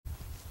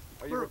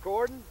Are you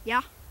recording?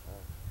 Yeah.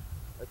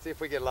 Let's see if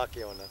we get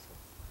lucky on this one.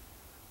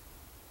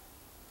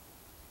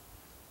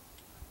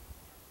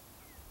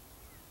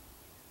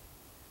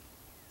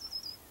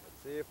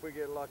 Let's see if we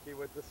get lucky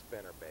with the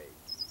spinner bait.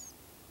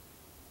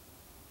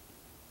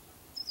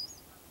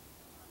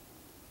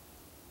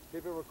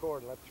 Keep it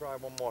recording. Let's try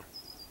one more.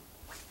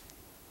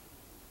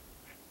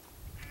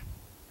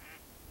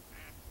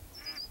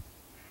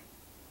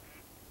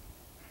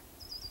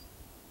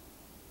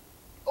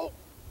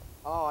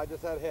 Oh, I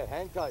just had a hit.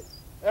 Hang tight.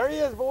 There he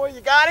is, boy. You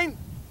got him?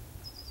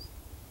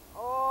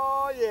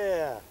 Oh,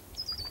 yeah.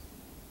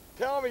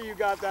 Tell me you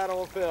got that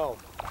on film.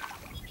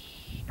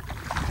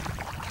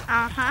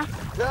 Uh-huh.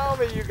 Tell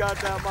me you got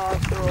that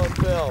monster on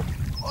film.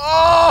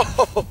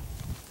 Oh!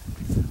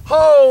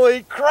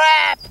 Holy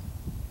crap!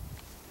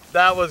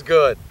 That was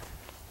good.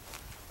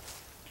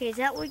 Okay, is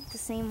that like the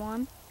same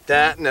one?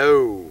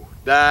 No.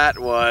 That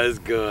was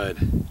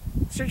good.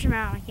 Search him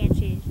out. I can't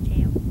see his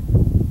tail.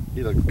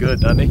 He looks good,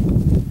 doesn't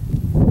he?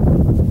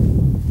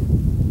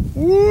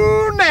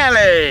 Woo,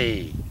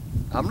 Nelly!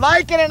 I'm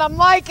liking it, I'm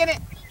liking it!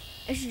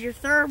 This is your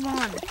third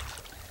one.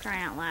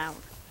 Crying out loud.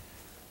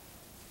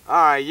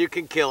 Alright, you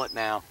can kill it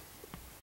now.